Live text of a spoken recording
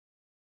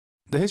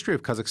The history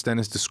of Kazakhstan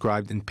is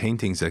described in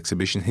paintings. The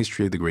exhibition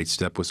History of the Great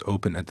Steppe was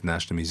open at the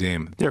National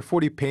Museum. There are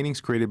 40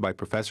 paintings created by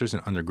professors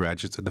and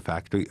undergraduates at the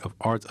Faculty of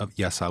Arts of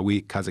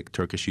Yasawi, Kazakh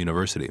Turkish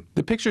University.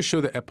 The pictures show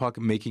the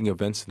epoch-making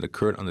events that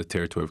occurred on the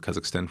territory of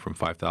Kazakhstan from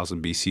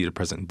 5000 BC to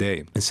present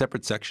day. A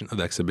separate section of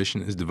the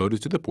exhibition is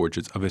devoted to the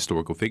portraits of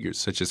historical figures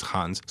such as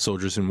Khans,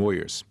 soldiers and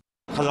warriors.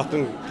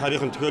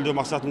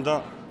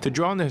 To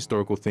draw on the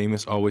historical theme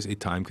is always a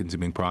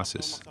time-consuming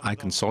process. I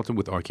consulted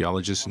with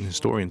archaeologists and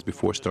historians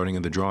before starting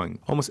on the drawing.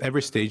 Almost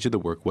every stage of the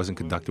work wasn't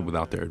conducted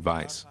without their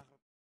advice.